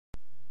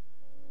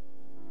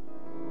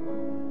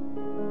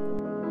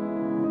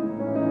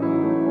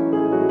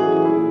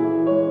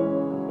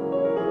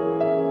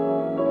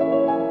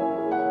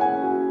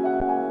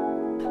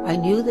I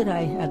knew that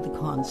I had the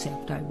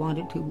concept. I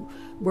wanted to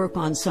work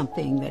on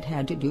something that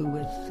had to do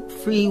with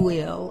free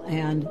will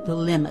and the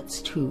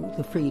limits to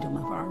the freedom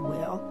of our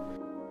will.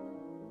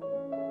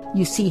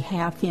 You see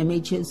half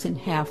images and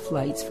half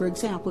lights. For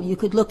example, you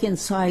could look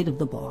inside of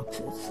the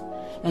boxes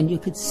and you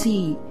could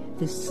see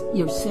this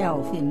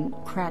yourself in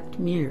cracked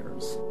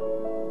mirrors.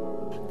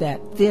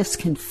 That this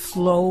can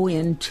flow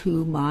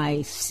into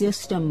my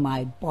system,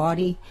 my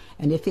body,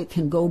 and if it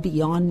can go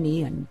beyond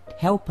me and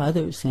help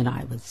others, then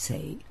I would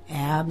say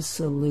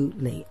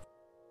absolutely.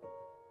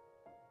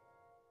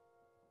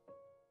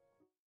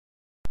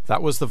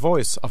 That was the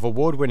voice of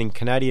award-winning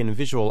Canadian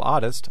visual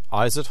artist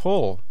Eisert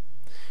Hall.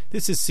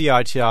 This is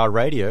CiTR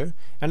Radio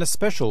and a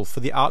special for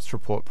the Arts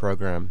Report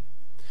program.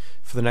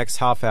 For the next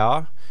half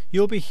hour,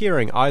 you'll be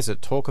hearing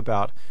Eisert talk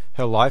about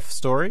her life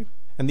story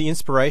and the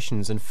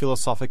inspirations and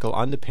philosophical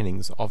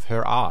underpinnings of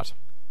her art.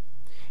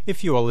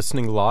 If you are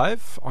listening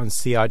live on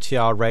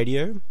CiTR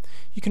Radio,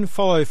 you can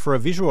follow for a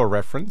visual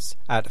reference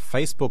at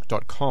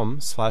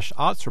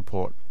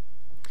facebook.com/artsreport.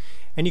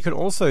 And you can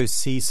also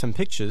see some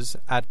pictures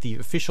at the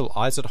official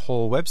Eisert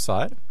Hall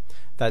website.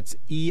 That's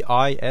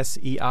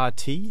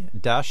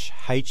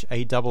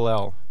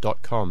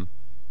eisert-hall.com.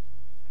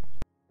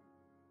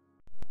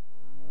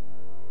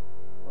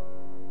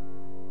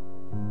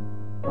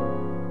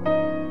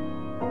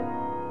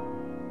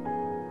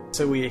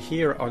 So we are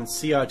here on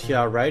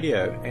CiTR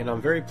Radio, and I'm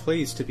very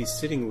pleased to be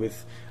sitting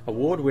with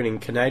award-winning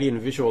Canadian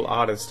visual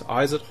artist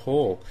Eisert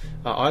Hall.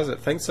 Eisert,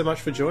 thanks so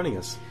much for joining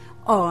us.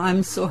 Oh,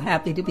 I'm so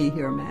happy to be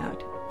here,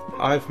 Matt.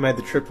 I've made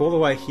the trip all the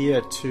way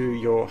here to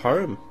your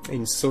home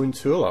in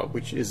Sointula,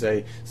 which is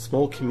a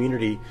small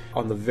community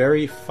on the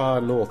very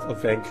far north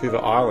of Vancouver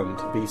Island,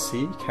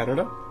 BC,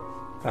 Canada.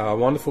 A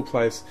wonderful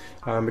place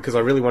because I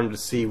really wanted to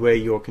see where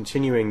you're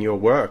continuing your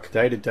work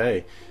day to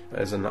day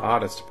as an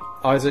artist.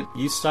 Eisert,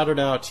 you started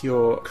out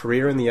your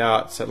career in the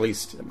arts, at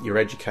least your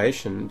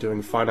education, doing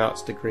a fine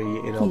arts degree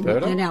in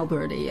Alberta? In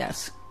Alberta,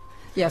 yes.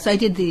 Yes, I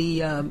did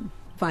the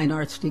fine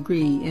arts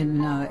degree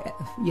in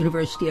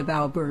University of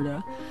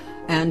Alberta.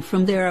 And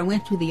from there I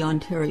went to the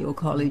Ontario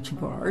College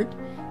of Art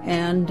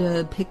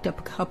and picked up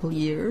a couple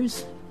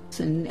years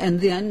and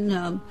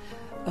then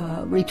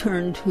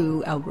returned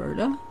to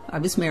Alberta. I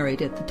was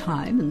married at the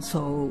time, and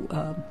so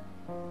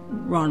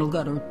Ronald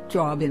got a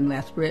job in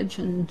Lethbridge,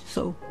 and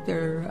so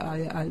there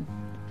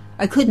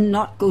I could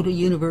not go to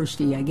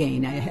university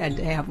again. I had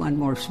to have one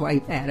more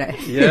swipe at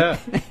it. Yeah.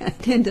 I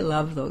tend to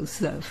love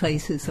those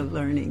places of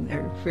learning.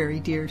 They're very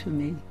dear to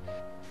me.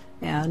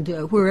 And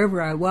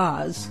wherever I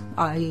was,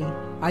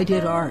 I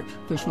did art.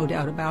 There's no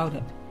doubt about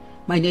it.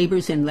 My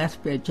neighbors in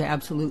Lethbridge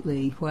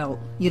absolutely, well,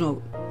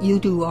 you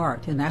do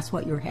art, and that's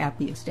what you're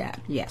happiest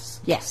at.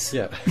 Yes, yes.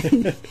 Yeah.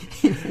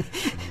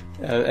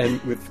 And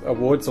with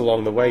awards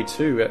along the way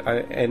too,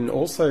 and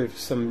also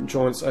some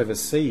joints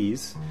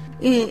overseas.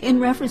 In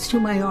reference to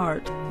my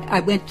art,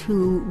 I went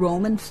to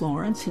Rome and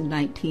Florence in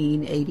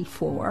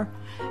 1984,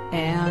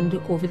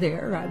 and over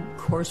there I, of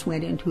course,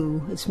 went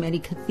into as many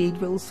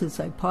cathedrals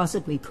as I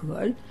possibly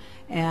could,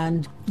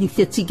 and the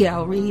Uffizi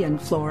Gallery in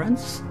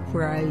Florence,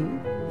 where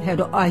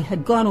I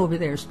had gone over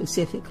there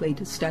specifically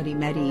to study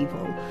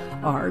medieval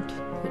art,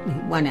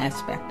 one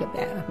aspect of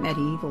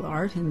medieval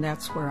art, and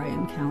that's where I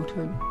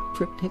encountered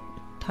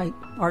triptych-type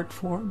art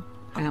form.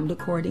 And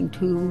according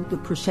to the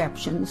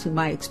perceptions and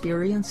my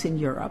experience in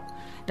Europe,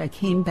 I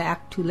came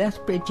back to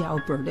Lethbridge,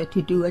 Alberta,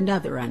 to do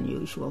another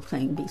unusual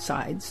thing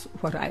besides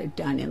what I had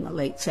done in the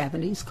late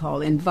 70s,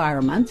 called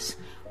environments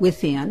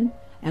within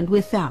and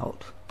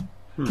without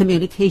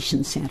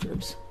communication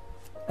centers.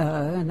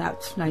 And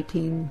that's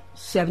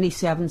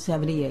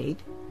 1977-78.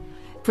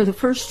 For the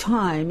first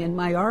time in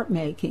my art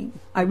making,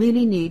 I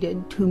really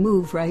needed to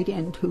move right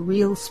into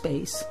real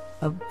space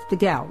of the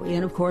gallery.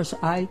 And of course,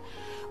 I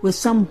was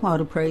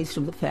somewhat appraised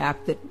of the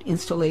fact that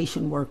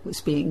installation work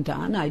was being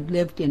done. I'd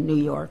lived in New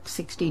York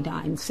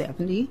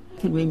 69-70.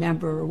 I can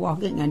remember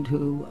walking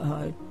into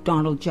a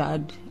Donald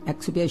Judd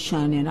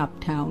exhibition in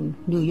uptown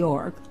New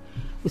York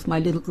with my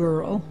little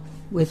girl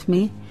with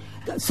me.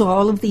 So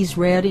all of these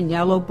red and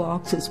yellow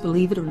boxes,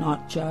 believe it or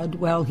not, Judd,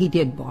 well, he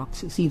did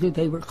boxes. Either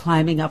they were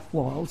climbing up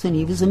walls, and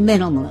he was a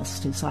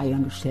minimalist, as I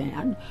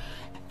understand.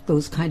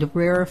 Those kind of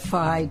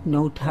rarefied,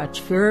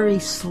 no-touch, very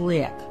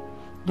slick,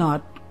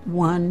 not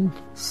one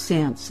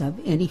sense of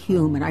any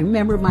human. I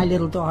remember my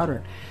little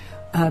daughter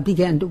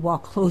began to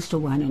walk close to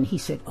one, and he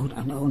said, "Oh,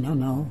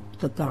 no,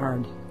 the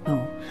guard,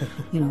 no."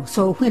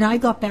 So when I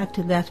got back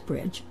to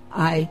Lethbridge,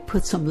 I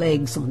put some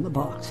legs on the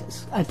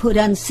boxes. I put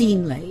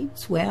unseen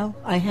legs. Well,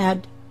 I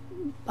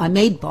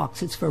made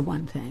boxes for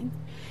one thing,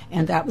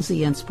 and that was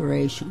the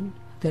inspiration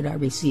that I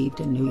received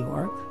in New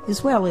York,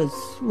 as well as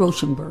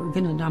Rauschenberg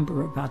and a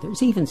number of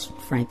others, even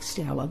Frank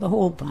Stella, the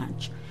whole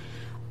bunch.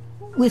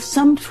 With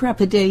some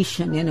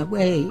trepidation, in a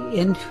way,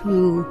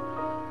 into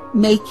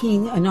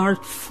making an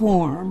art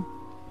form,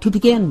 to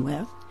begin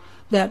with,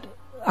 that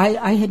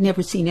I had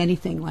never seen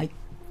anything like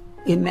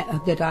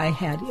that I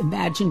had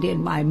imagined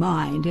in my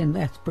mind in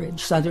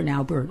Lethbridge, southern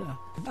Alberta.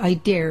 I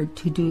dared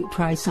to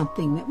try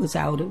something that was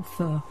out of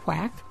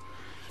whack.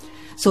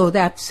 So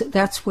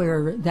that's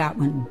where that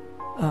one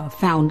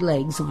found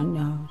legs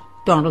on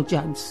Donald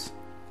Judd's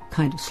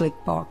kind of slick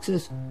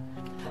boxes.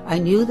 I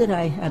knew that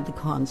I had the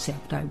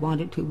concept. I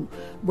wanted to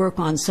work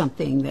on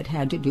something that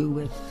had to do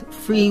with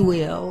free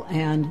will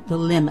and the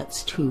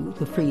limits to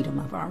the freedom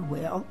of our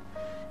will.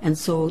 And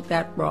so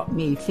that brought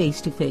me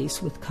face to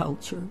face with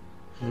culture.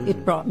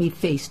 It brought me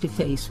face to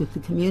face with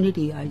the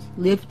community I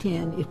lived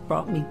in. It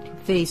brought me to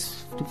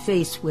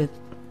face with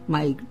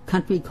my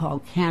country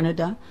called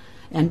Canada,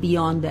 and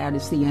beyond that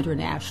is the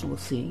international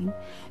scene.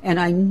 And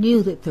I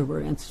knew that there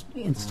were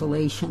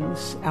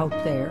installations out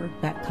there,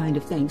 that kind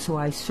of thing, so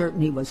I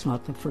certainly was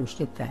not the first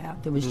at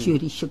that. There was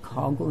Judy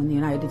Chicago in the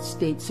United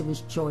States. There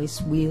was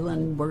Joyce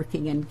Whelan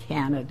working in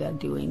Canada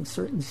doing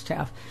certain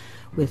stuff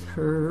with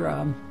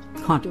her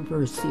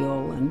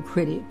controversial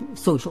and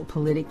social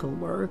political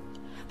work.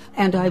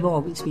 And I've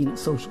always been a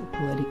social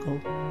political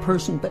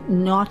person, but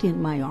not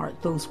in my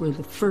art. Those were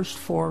the first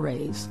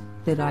forays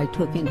that I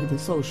took into the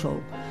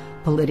social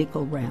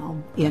political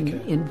realm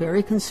in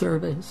very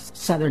conservative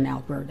southern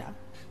Alberta.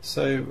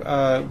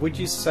 So would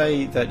you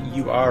say that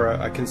you are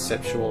a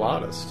conceptual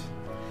artist?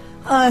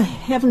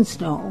 Heavens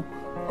no.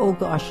 Oh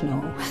gosh,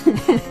 no.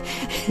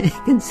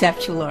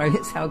 Conceptual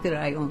artist, how could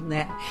I own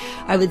that?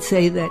 I would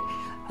say that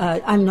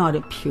I'm not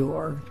a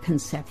pure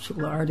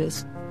conceptual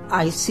artist.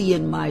 I see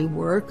in my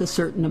work a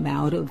certain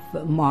amount of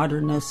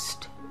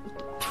modernist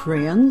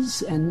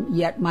trends, and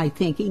yet my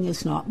thinking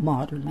is not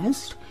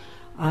modernist.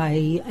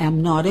 I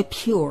am not a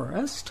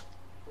purist,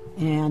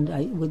 and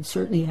I would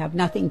certainly have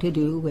nothing to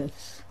do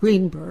with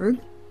Greenberg.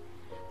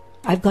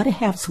 I've got to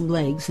have some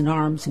legs and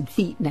arms and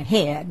feet and a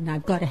head, and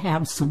I've got to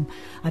have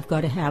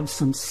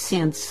some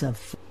sense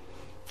of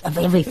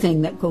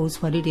everything that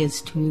goes what it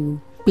is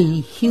to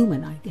be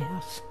human, I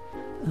guess.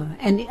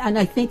 And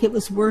I think it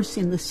was worse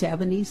in the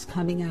 70s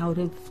coming out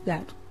of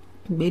that.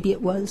 Maybe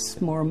it was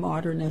more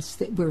modernist,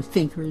 that we're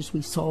thinkers,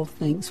 we solve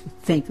things with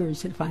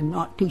thinkers. If I'm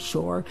not too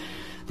sure,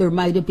 there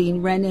might have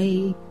been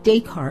René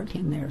Descartes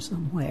in there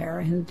somewhere.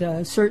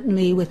 And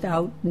certainly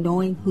without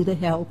knowing who the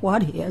hell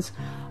what is,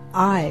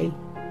 I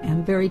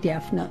am very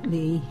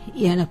definitely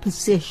in a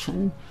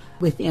position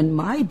within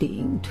my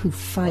being to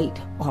fight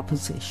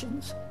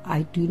oppositions.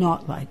 I do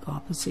not like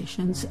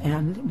oppositions,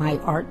 and my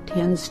art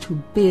tends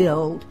to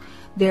build,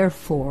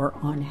 therefore,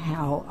 on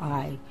how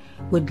I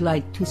would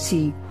like to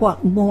see,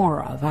 what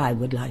more of I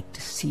would like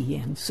to see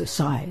in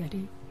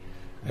society.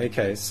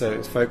 Okay, so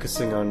it's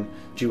focusing on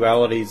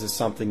dualities is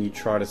something you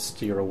try to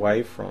steer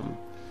away from.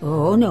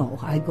 Oh no,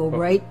 I go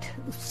right,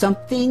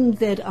 something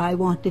that I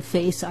want to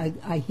face, I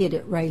hit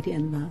it right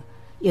in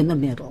the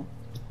middle.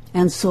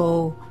 And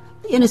so,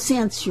 in a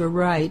sense you're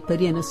right,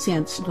 but in a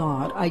sense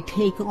not. I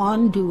take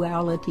on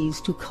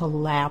dualities to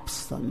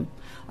collapse them.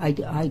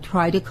 I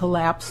try to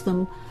collapse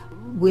them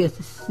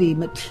with the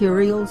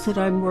materials that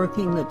I'm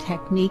working, the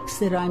techniques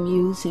that I'm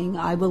using.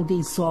 I will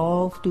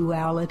dissolve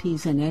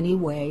dualities in any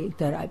way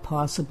that I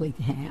possibly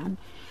can.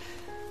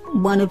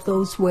 One of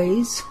those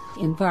ways,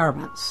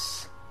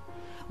 environments,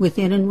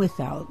 within and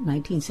without,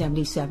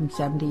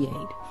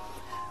 1977-78.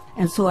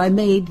 And so I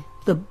made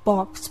the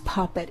box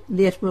puppet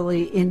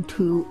literally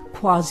into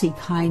quasi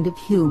kind of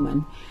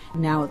human.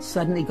 Now it's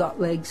suddenly got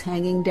legs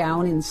hanging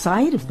down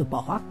inside of the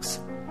box,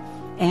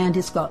 and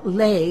it's got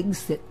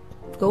legs that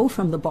go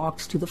from the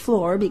box to the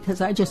floor, because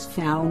I just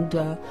found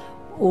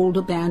old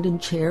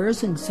abandoned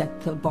chairs and set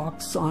the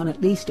box on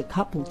at least a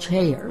couple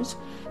chairs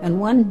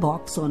and one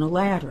box on a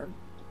ladder.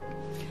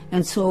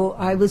 And so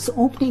I was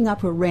opening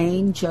up a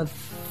range of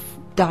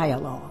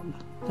dialogue.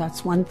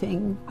 That's one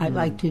thing I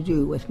like to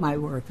do with my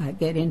work. I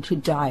get into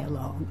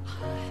dialogue,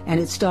 and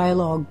it's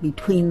dialogue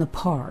between the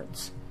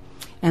parts.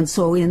 And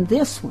so in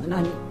this one,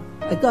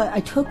 I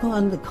took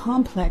on the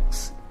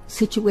complex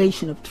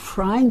situation of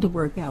trying to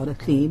work out a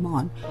theme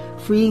on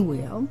free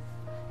will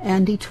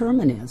and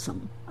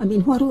determinism. I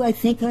mean, what do I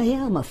think I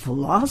am, a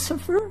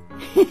philosopher?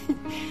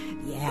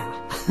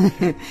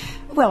 Yeah.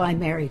 Well, I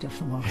married a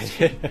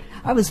philosopher.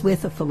 I was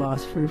with a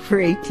philosopher for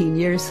 18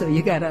 years, so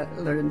you got to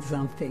learn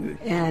something.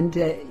 And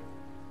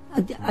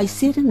I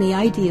sit and the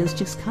ideas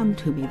just come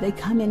to me. They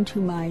come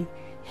into my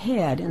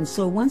head. And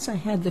so once I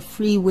had the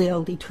free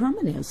will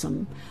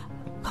determinism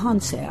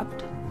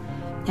concept,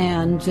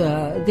 and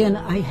then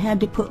I had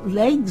to put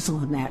legs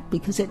on that,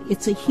 because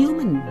it's a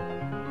human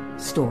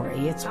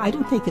story. I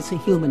don't think it's a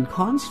human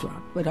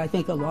construct, but I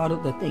think a lot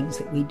of the things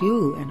that we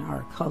do in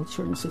our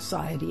culture and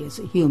society is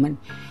a human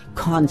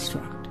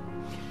construct.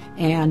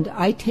 And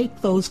I take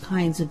those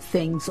kinds of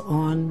things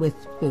on with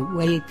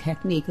the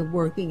technique of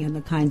working and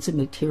the kinds of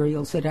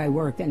materials that I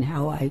work and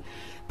how I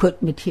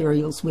put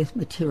materials with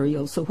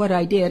materials. So what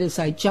I did is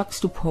I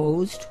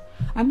juxtaposed.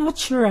 I'm not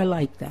sure I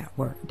like that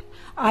word.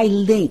 I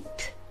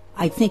linked.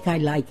 I think I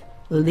like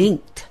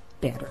linked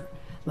better,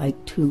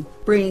 like to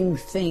bring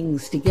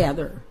things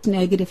together,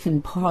 negative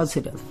and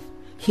positive,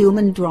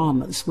 human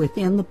dramas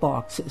within the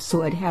boxes,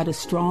 so it had a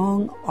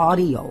strong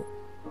audio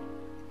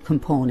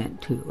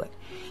component to it.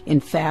 In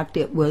fact,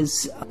 it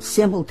was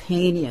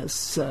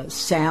simultaneous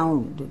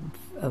sound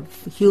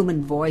of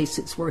human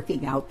voices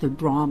working out their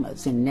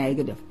dramas in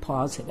negative,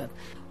 positive.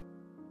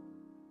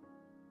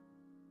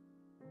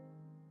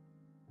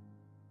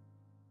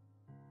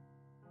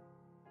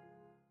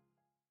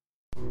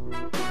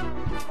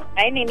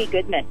 I'm Amy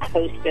Goodman,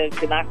 host of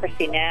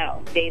Democracy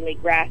Now!, daily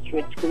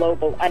grassroots,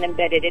 global,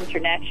 unembedded,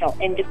 international,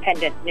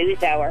 independent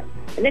news hour.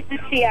 And this is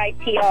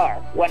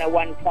CiTR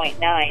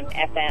 101.9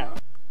 FM.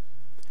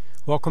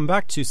 Welcome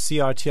back to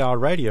CiTR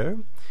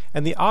Radio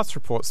and the Arts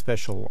Report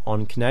special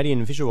on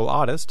Canadian visual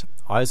artist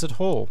Eisert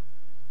Hall.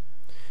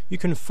 You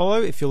can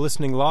follow, if you're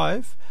listening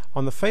live,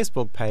 on the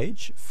Facebook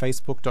page,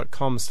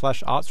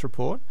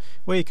 facebook.com/artsreport,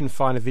 where you can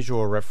find a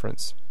visual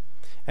reference.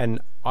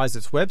 And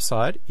Eisert's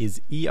website is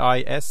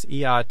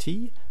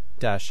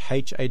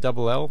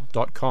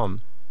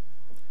eisert-hall.com.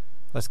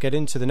 Let's get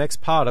into the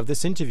next part of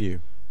this interview.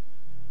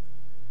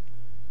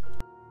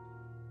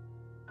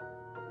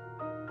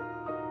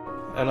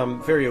 And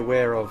I'm very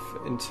aware of,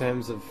 in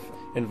terms of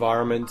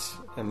environment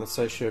and the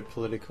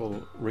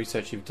socio-political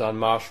research you've done,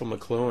 Marshall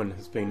McLuhan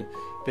has been a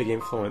big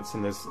influence,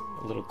 and there's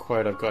a little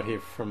quote I've got here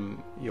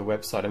from your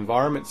website: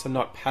 "Environments are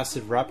not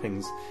passive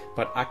wrappings,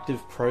 but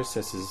active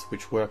processes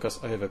which work us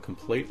over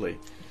completely."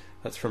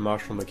 That's from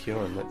Marshall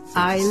McLuhan.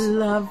 I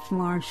love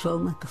Marshall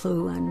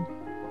McLuhan.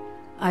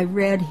 I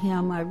read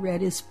him, I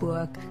read his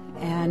book,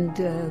 and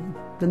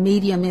the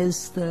medium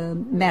is the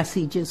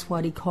message, is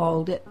what he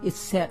called it. It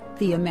set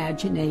the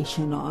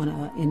imagination on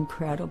an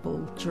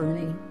incredible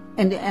journey.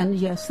 And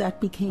yes, that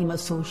became a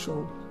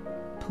social,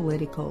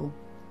 political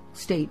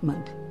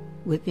statement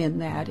within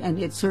that. And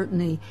it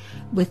certainly,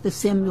 with the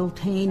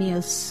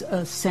simultaneous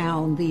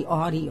sound, the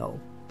audio,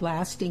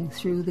 blasting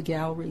through the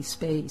gallery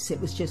space,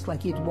 it was just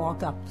like you'd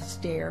walk up the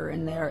stair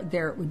and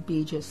there it would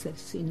be, just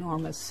this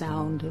enormous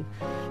sound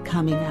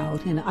coming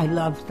out. And I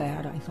loved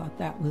that. I thought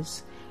that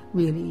was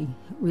really,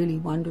 really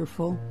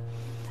wonderful.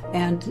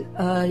 And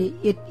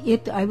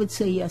it I would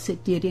say, yes,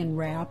 it did in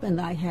rap, and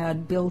I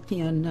had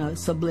built-in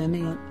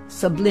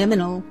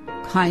subliminal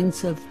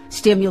kinds of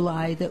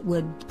stimuli that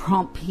would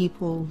prompt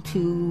people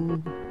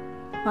to,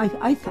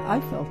 I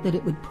felt that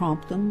it would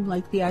prompt them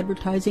like the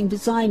advertising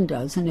design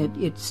does, and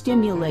it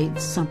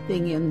stimulates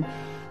something in,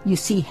 you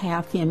see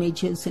half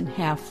images and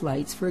half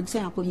lights. For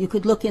example, you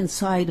could look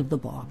inside of the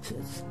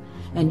boxes,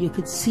 and you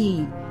could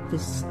see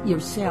this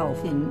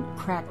yourself in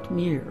cracked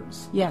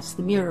mirrors. Yes,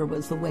 the mirror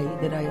was the way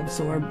that I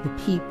absorbed the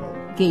people,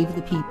 gave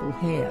the people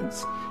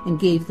heads, and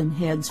gave them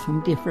heads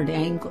from different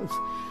angles.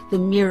 The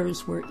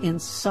mirrors were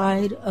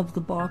inside of the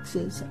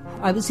boxes.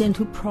 I was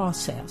into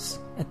process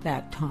at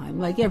that time.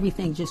 Like,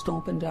 everything just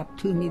opened up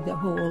to me, the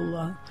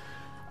whole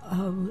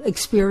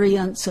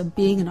experience of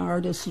being an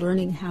artist,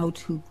 learning how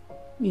to,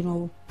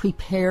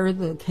 prepare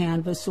the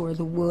canvas or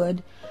the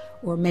wood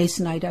or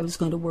masonite I was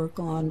going to work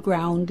on,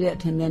 ground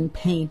it, and then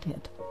paint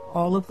it.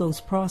 All of those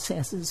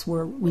processes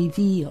were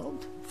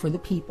revealed for the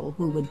people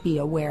who would be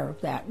aware of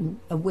that, and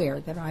aware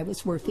that I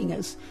was working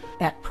as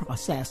that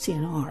process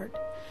in art.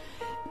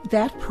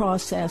 That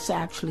process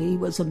actually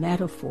was a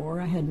metaphor.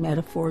 I had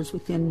metaphors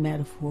within,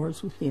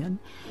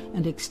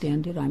 and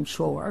extended, I'm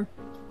sure.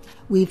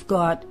 We've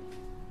got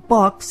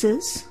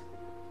boxes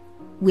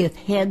with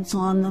heads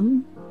on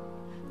them.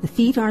 The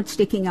feet aren't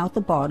sticking out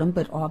the bottom,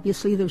 but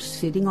obviously they're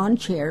sitting on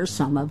chairs,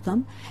 some of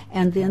them.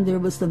 And then there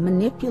was the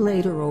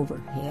manipulator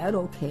overhead,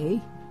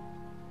 okay.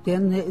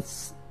 Then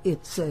it's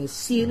a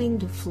ceiling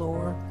to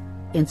floor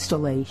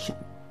installation.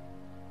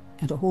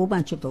 And a whole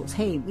bunch of those.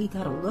 Hey, we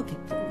got to look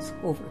at those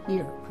over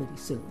here pretty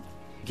soon.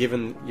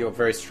 Given your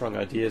very strong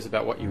ideas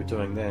about what you were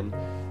doing then,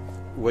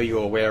 were you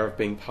aware of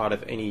being part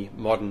of any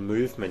modern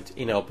movement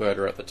in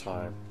Alberta at the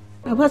time?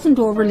 I wasn't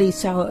overly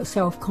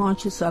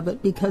self-conscious of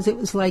it, because it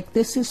was like,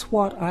 this is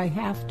what I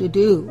have to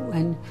do.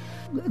 And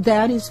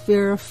that is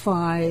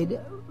verified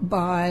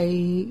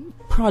by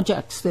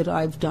projects that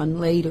I've done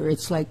later.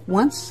 It's like,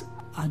 once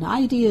an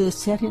idea is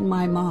set in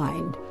my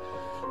mind,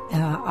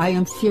 I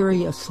am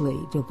furiously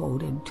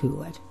devoted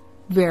to it,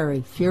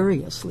 very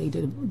furiously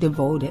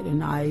devoted,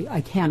 and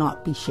I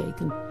cannot be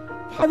shaken.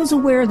 I was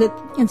aware that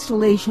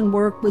installation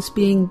work was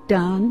being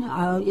done.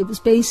 It was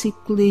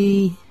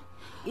basically,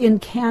 in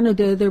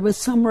Canada, there was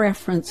some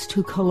reference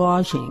to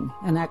collaging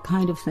and that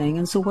kind of thing.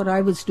 And so what I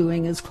was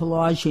doing is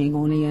collaging,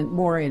 only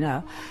more in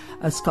a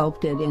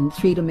sculpted and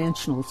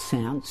three-dimensional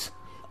sense.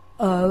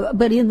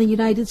 But in the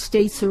United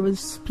States, there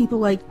was people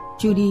like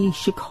Judy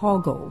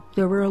Chicago.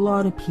 There were a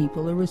lot of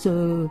people. There was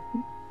a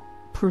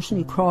person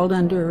who crawled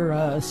under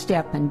a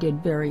step and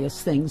did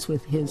various things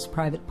with his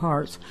private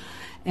parts.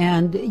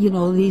 And,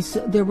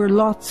 there were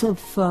lots of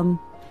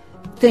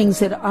things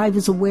that I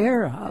was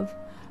aware of,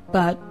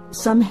 but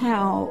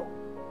somehow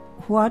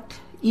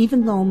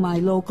even though my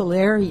local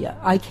area,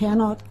 I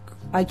cannot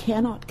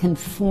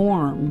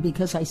conform,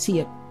 because I see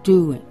it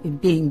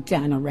being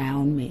done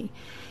around me.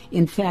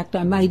 In fact,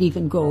 I might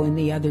even go in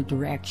the other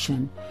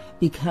direction,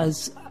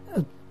 because,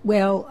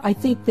 I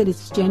think that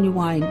it's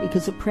genuine,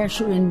 because the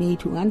pressure in me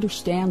to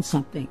understand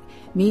something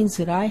means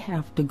that I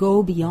have to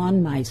go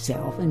beyond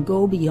myself and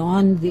go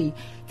beyond the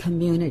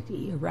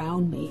community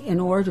around me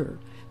in order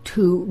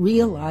to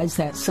realize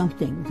that's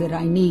something that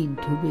I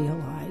need to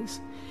realize.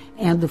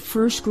 And the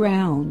first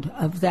round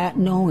of that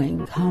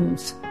knowing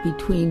comes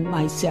between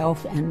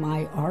myself and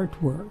my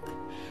artwork.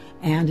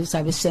 And as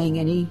I was saying,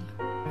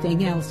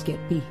 anything else get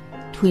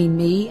between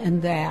me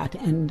and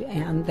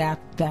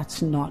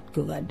that's not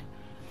good.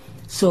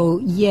 So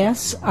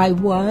yes, I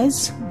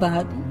was,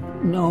 but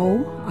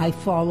no, I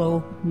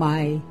follow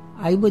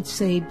I would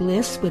say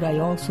bliss, but I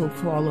also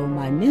follow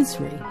my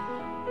misery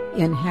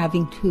in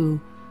having to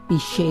be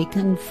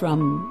shaken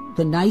from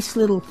the nice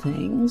little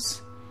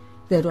things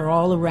that are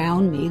all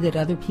around me that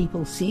other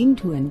people seem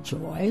to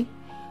enjoy.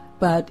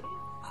 But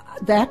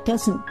that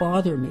doesn't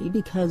bother me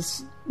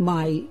because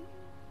my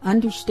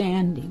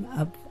understanding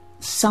of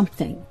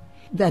something,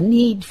 the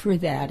need for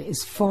that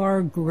is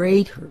far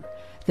greater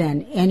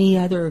than any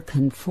other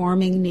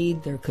conforming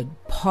need there could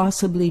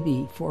possibly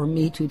be for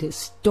me to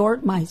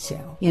distort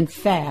myself. In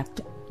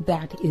fact,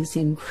 that is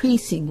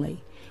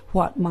increasingly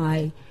what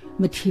my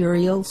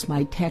materials,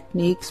 my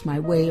techniques, my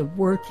way of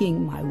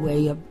working, my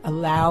way of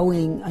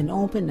allowing an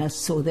openness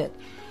so that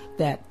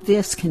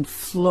this can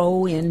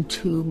flow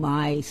into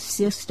my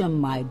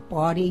system, my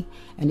body,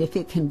 and if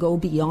it can go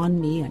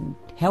beyond me and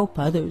help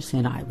others,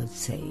 then I would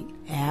say,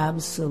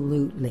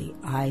 absolutely,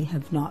 I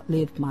have not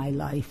lived my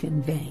life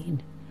in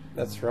vain.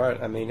 That's right.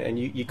 I mean, and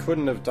you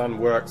couldn't have done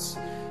works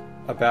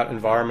about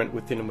environment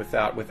within and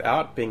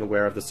without being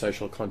aware of the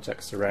social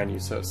context around you.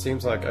 So it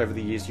seems like over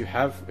the years you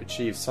have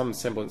achieved some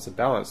semblance of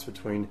balance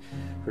between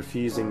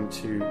refusing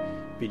to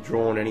be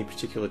drawn any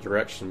particular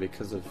direction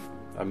because of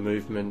a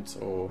movement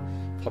or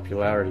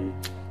popularity,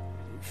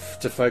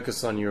 to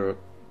focus on your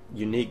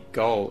unique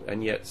goal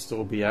and yet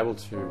still be able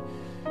to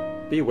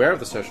be aware of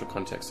the social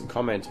context and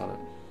comment on it.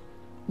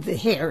 The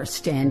hair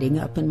standing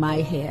up in my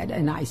head,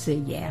 and I say,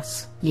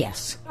 yes,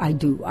 I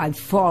do. I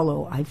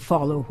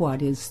follow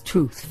what is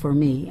truth for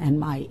me and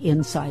my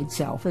inside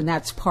self, and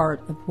that's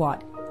part of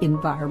what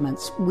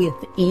environments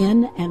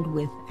within and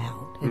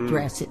without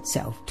address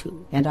itself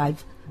to. And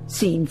I've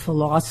seen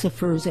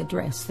philosophers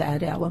address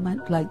that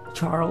element, like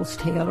Charles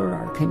Taylor,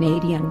 our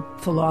Canadian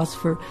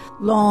philosopher,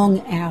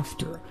 long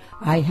after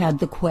I had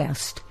the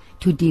quest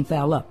to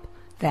develop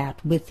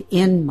that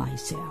within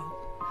myself.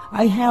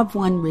 I have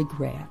one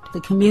regret.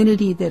 The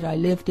community that I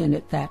lived in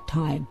at that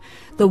time,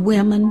 the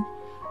women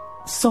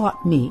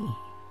sought me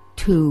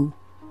to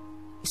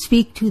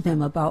speak to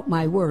them about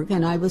my work,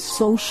 and I was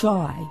so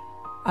shy,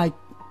 I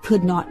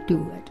could not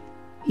do it.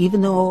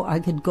 Even though I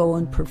could go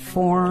and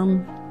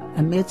perform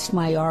amidst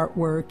my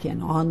artwork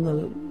and on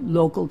the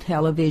local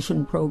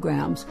television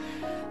programs,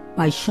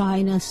 my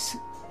shyness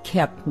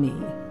kept me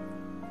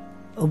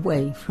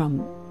away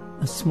from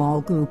a small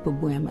group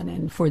of women,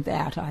 and for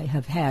that I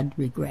have had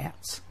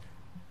regrets.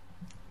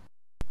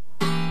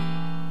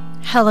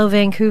 Hello,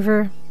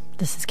 Vancouver.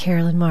 This is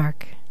Carolyn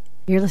Mark.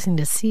 You're listening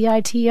to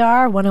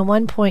CiTR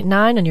 101.9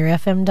 on your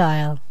FM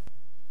dial.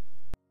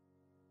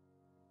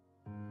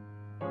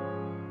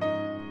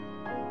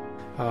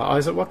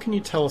 Eisert, what can you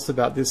tell us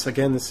about this?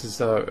 Again, this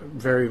is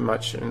very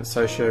much a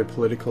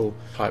socio-political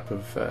type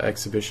of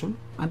exhibition.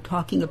 I'm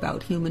talking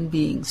about human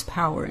beings'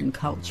 power and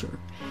culture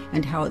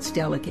and how it's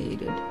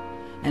delegated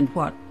and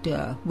what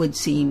would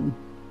seem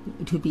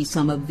to be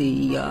some of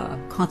the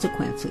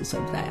consequences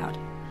of that.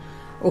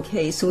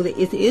 Okay, so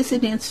it is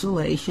an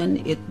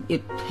installation.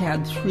 It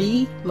had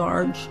 3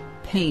 large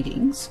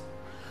paintings.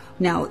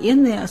 Now,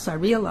 in this, I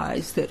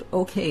realized that,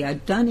 okay,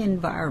 I've done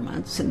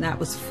environments, and that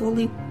was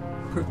fully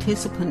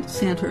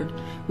participant-centered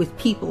with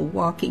people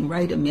walking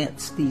right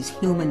amidst these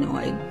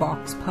humanoid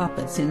box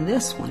puppets. In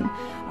this one,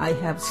 I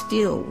have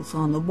stills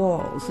on the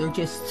walls. They're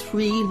just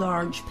 3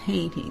 large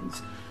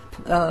paintings.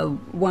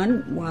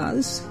 One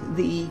was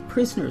the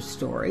prisoner's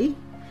story.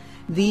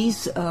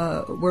 These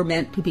were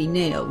meant to be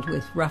nailed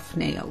with rough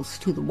nails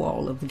to the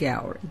wall of the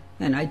gallery,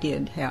 and I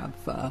did have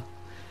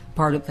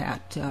part of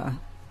that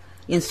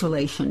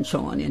installation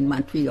shown in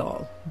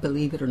Montreal,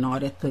 believe it or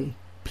not, at the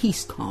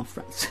Peace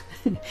Conference.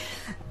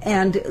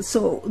 And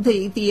so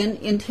the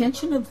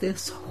intention of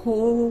this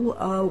whole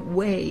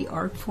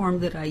art form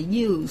that I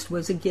used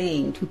was,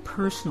 again, to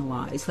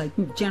personalize.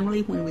 Like,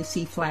 generally when we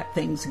see flat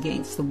things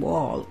against the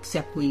wall,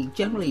 except we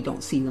generally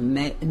don't see them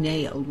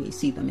nailed, we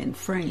see them in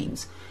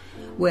frames.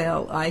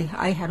 Well,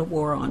 I had a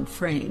war on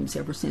frames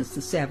ever since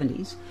the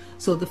 70s,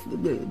 so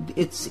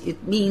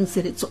it means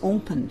that it's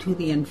open to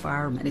the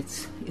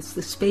environment. It's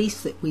the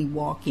space that we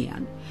walk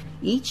in.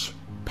 Each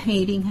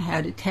painting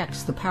had a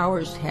text. The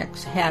Powers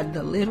text had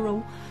the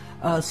literal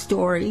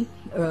story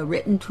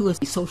written to a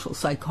social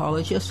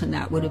psychologist, and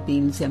that would have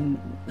been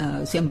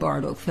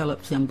Zimbardo,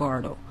 Philip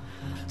Zimbardo.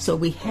 So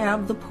we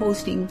have the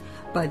posting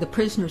by the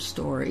prisoner's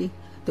story,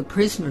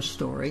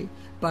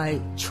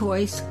 by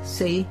choice,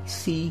 say,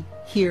 see,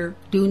 hear,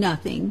 do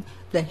nothing,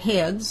 the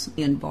heads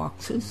in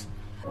boxes,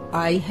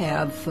 I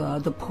have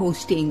the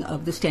posting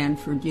of the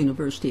Stanford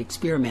University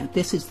experiment.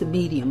 This is the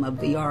medium of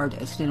the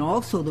artist, and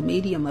also the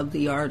medium of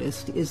the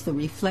artist is the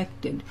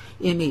reflected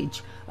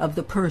image of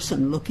the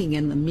person looking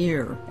in the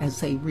mirror as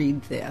they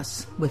read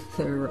this, with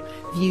their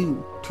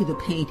view to the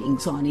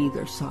paintings on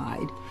either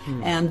side.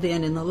 And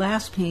then in the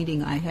last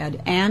painting I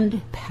had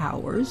and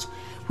powers,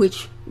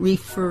 which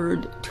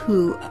referred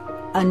to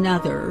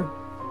another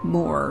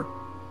more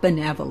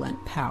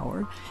benevolent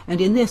power, and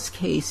in this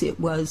case it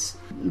was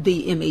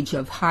the image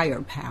of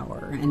higher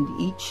power, and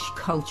each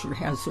culture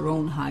has their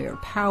own higher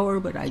power,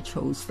 but I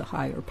chose the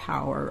higher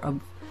power of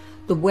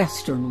the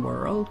Western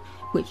world,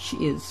 which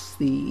is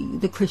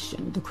the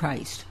Christian, the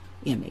Christ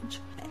image.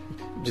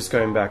 Just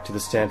going back to the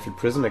Stanford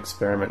prison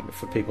experiment,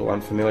 for people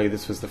unfamiliar,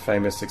 this was the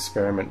famous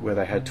experiment where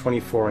they had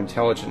 24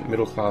 intelligent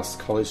middle-class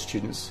college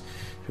students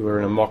who were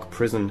in a mock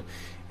prison,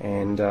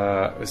 and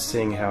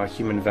seeing how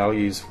human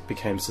values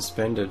became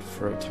suspended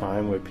for a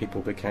time, where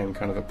people became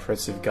kind of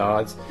oppressive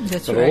guards.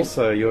 That's but right.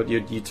 Also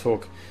you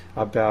talk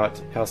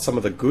about how some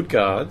of the good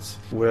guards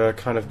were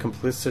kind of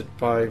complicit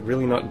by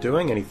really not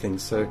doing anything.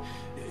 So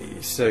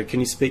can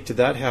you speak to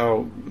that,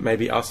 how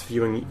maybe us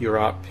viewing your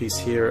art piece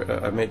here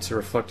are meant to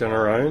reflect on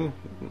our own,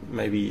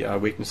 maybe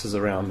weaknesses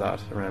around that,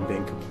 around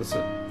being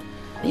complicit?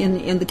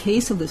 In the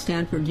case of the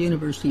Stanford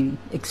University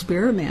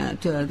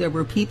experiment, there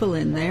were people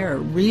in there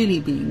really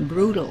being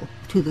brutal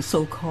to the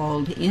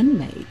so-called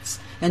inmates,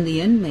 and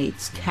the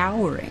inmates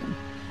cowering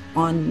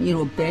on,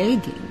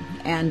 begging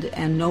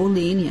and no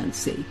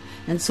leniency.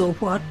 And so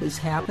what was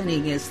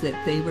happening is that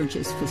they were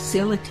just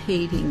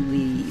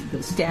facilitating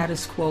the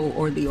status quo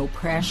or the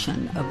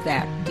oppression of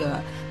that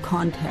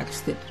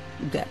context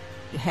that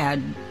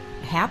had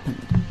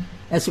happened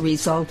as a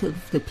result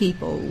of the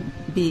people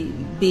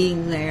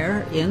being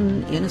there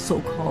in a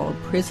so-called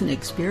prison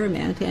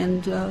experiment,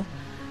 and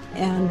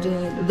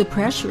the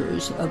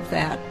pressures of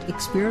that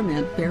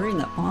experiment bearing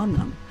upon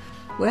them.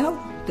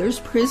 Well, there's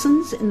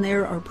prisons and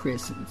there are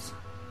prisons.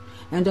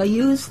 And I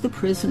use the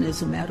prison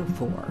as a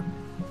metaphor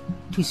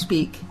to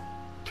speak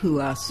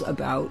to us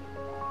about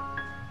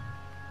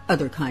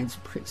other kinds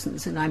of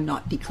prisons. And I'm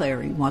not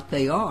declaring what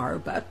they are,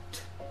 but,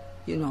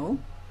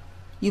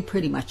 you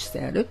pretty much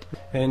said it.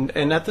 And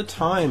at the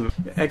time,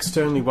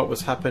 externally, what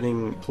was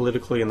happening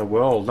politically in the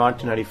world,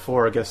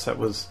 1984, I guess that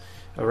was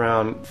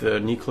around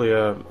the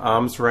nuclear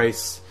arms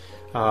race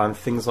and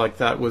things like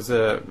that. Was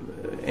there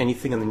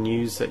anything in the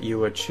news that you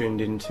were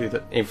tuned into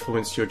that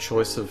influenced your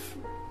choice of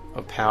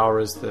power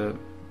as the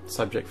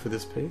subject for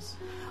this piece?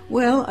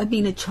 Well, I've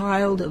been a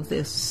child of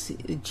this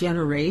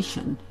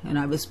generation, and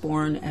I was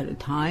born at a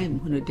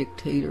time when a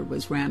dictator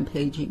was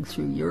rampaging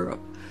through Europe.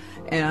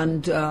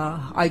 And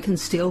I can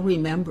still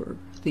remember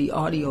the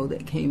audio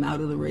that came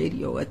out of the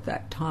radio at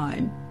that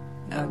time.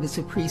 I was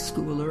a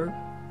preschooler,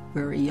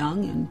 very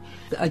young, and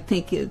I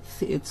think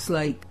it's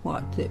like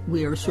that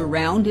we are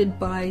surrounded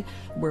by,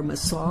 we're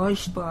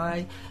massaged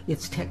by.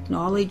 It's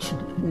technologies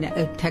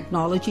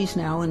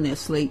now in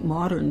this late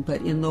modern,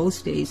 but in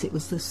those days it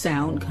was the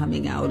sound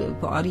coming out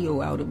of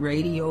audio, out of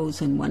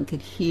radios, and one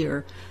could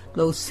hear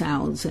those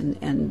sounds,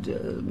 and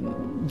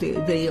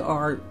they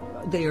are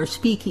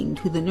speaking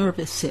to the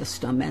nervous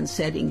system and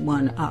setting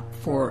one up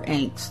for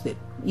angst that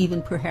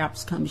even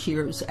perhaps comes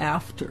years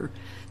after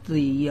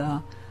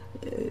the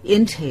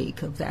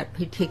intake of that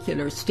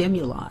particular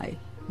stimuli,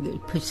 the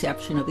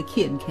perception of a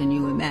kid, can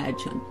you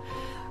imagine?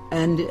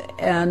 And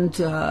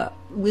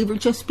we were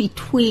just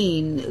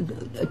between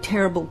a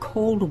terrible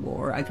Cold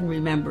War. I can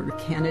remember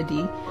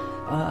Kennedy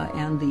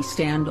and the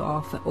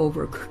standoff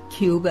over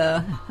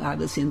Cuba. I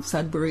was in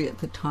Sudbury at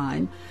the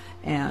time,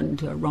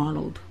 and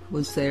Ronald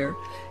was there,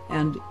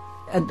 and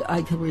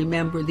I can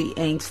remember the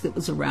angst that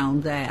was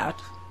around that.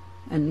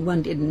 And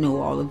one didn't know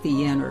all of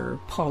the inner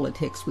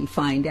politics. We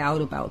find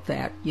out about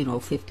that,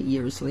 50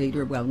 years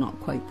later. Well, not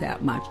quite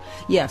that much.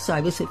 Yes,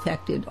 I was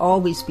affected,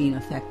 always been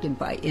affected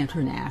by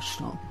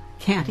international.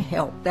 Can't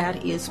help.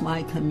 That is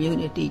my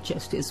community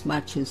just as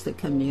much as the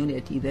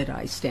community that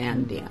I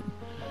stand in.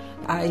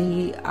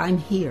 I'm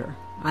here,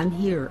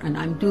 and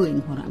I'm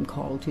doing what I'm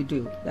called to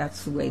do.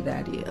 That's the way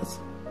that is.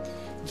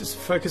 Just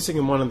focusing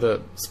on one of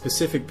the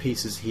specific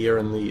pieces here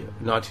in the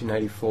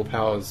 1984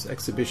 Powers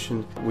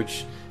exhibition,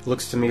 which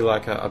looks to me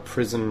like a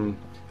prison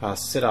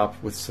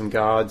setup with some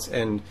guards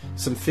and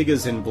some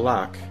figures in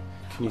black.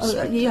 Can you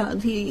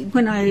speak?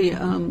 When I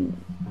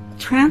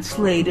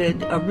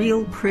translated a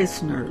real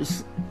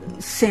prisoner's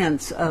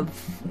sense of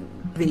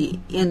the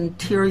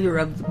interior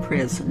of the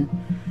prison,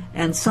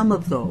 and some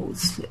of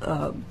those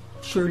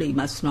surely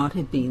must not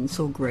have been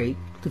so great.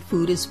 The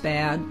food is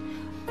bad.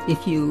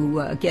 If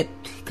you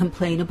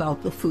complain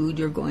about the food,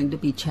 you're going to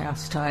be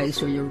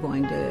chastised, or you're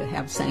going to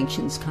have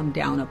sanctions come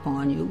down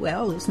upon you.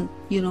 Well,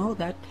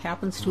 that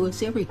happens to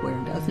us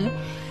everywhere, doesn't it?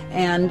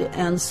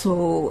 And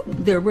so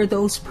there were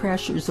those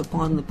pressures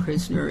upon the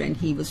prisoner, and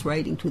he was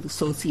writing to the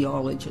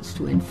sociologist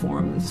to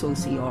inform the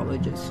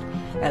sociologist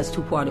as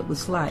to what it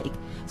was like.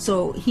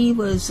 So he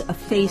was a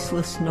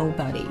faceless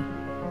nobody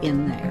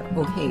in there.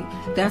 Okay,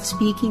 that's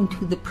speaking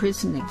to the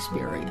prison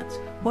experience.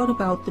 What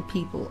about the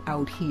people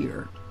out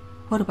here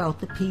what about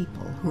the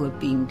people who have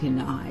been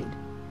denied?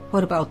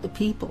 What about the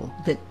people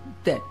that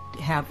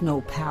have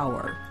no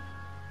power?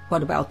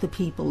 What about the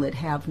people that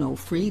have no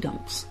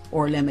freedoms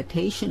or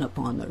limitation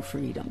upon their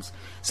freedoms?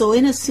 So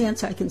in a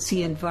sense, I can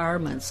see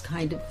environments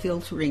kind of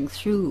filtering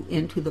through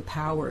into the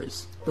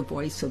powers, the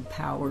Voice of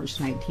Powers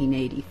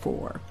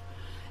 1984.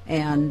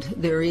 And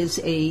there is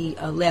a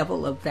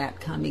level of that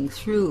coming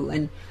through.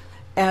 And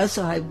as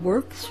I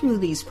work through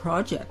these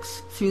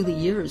projects through the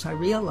years, I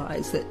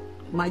realize that,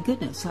 my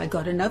goodness, I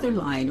got another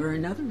line or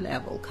another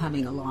level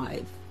coming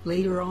alive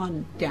later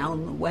on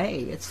down the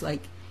way. It's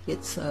like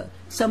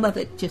some of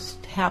it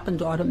just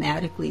happened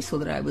automatically so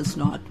that I was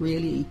not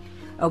really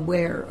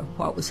aware of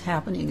what was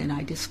happening, and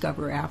I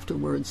discover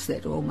afterwards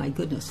that, oh my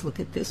goodness, look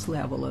at this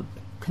level of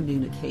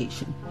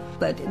communication.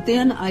 But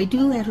then I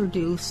do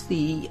introduce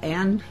the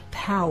and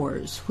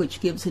powers,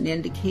 which gives an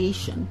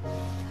indication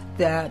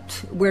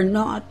that we're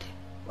not,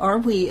 are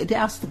we, it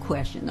asks the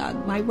question.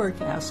 My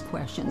work asks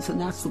questions, and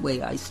that's the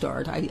way I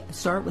start. I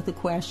start with a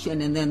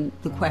question, and then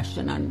the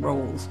question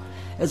unrolls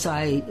as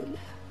I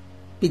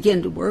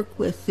begin to work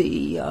with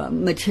the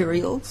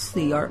materials,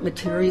 the art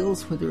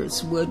materials, whether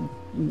it's wood,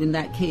 in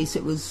that case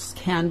it was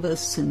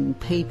canvas and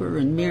paper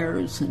and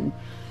mirrors, and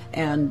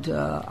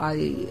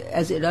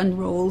as it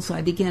unrolls,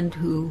 I begin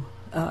to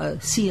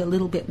see a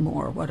little bit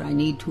more what I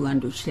need to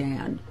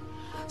understand.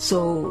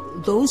 So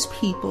those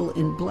people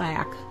in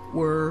black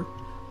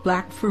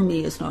for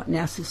me is not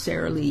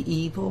necessarily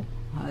evil.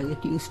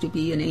 It used to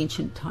be in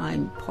ancient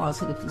time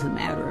positive, as a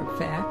matter of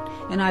fact,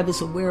 and I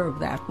was aware of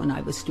that when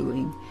I was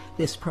doing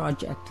this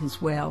project as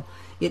well.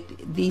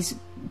 These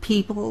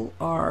people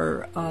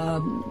are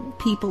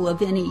people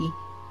of any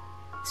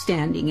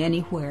standing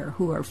anywhere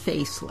who are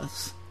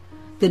faceless,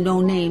 the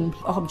no-name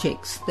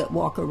objects that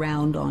walk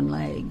around on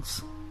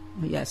legs.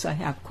 Yes, I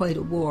have quite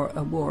a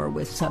war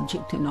with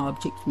subject and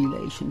object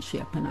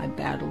relationship, and I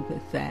battled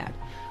with that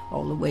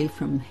all the way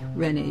from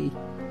René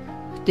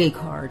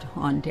Descartes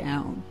on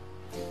down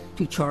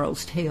to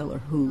Charles Taylor,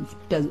 who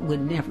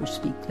would never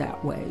speak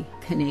that way.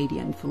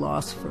 Canadian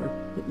philosopher,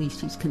 at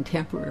least he's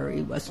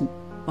contemporary, wasn't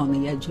on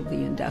the edge of the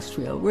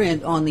industrial.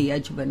 We're on the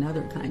edge of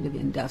another kind of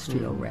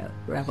industrial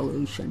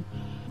revolution.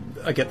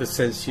 I get the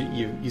sense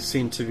you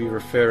seem to be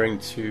referring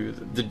to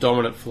the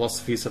dominant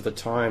philosophies of the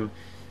time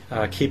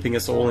keeping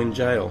us all in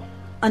jail.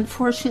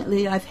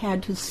 Unfortunately, I've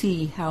had to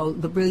see how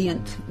the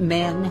brilliant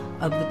men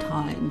of the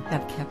time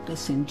have kept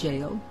us in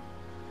jail,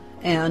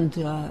 and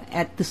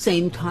at the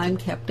same time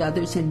kept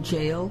others in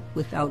jail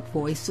without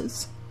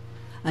voices,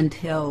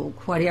 until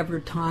whatever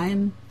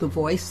time the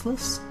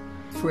voiceless,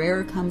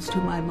 Freire comes to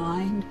my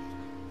mind,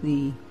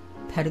 the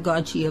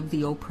pedagogy of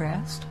the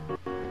oppressed,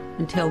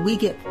 until we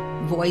get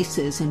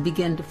voices and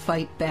begin to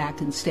fight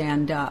back and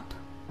stand up,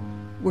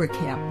 we're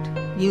kept.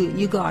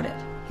 You got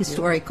it.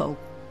 Historical.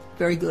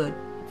 Very good.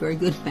 Very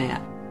good,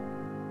 Matt.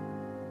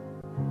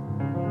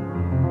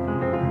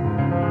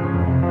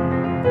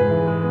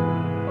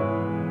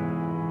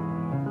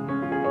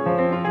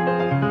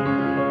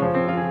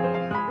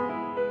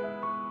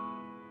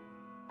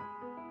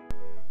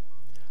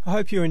 I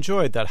hope you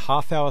enjoyed that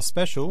half-hour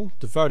special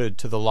devoted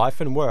to the life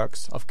and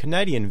works of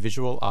Canadian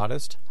visual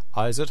artist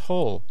Eisert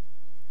Hall.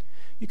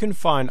 You can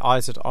find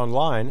Eisert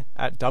online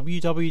at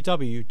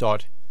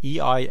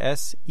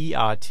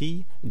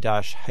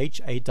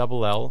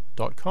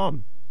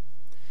www.eisert-hall.com.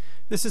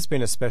 This has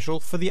been a special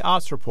for the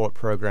Arts Report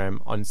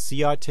program on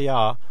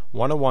CiTR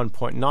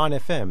 101.9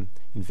 FM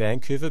in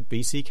Vancouver,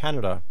 BC,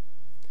 Canada.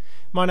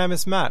 My name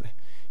is Matt.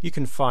 You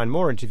can find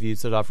more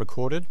interviews that I've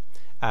recorded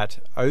at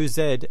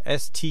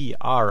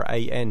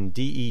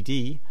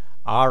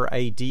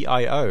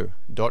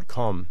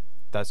ozstrandredradio.com.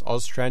 That's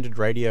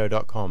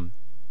ozstrandedradio.com.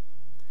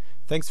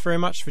 Thanks very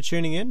much for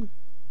tuning in.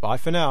 Bye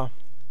for now.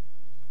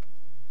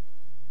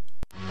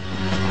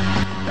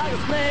 Like a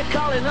snake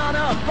calling on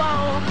a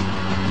phone,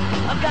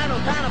 I've got no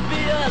time to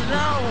be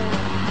alone.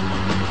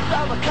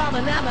 Trouble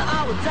coming at me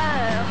all the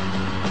time.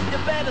 You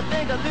better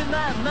think I lose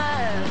my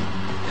mind.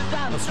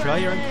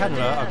 Australia and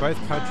Canada are both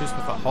countries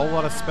with a whole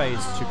lot of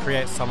space to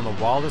create some of the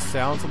wildest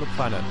sounds on the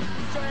planet.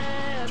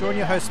 Join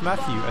your host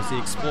Matthew as he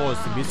explores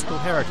the musical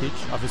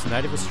heritage of his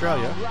native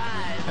Australia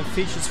and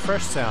features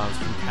fresh sounds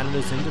from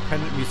Canada's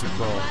independent music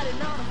world.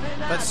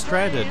 That's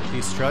Stranded, the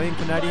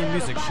Australian-Canadian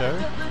music show,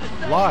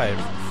 live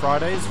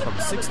Fridays from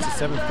 6 to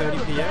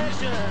 7:30 p.m.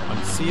 on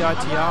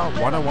CiTR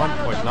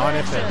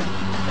 101.9 FM.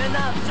 And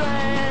I'm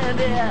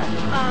stranded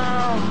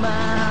on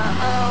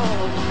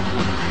my own.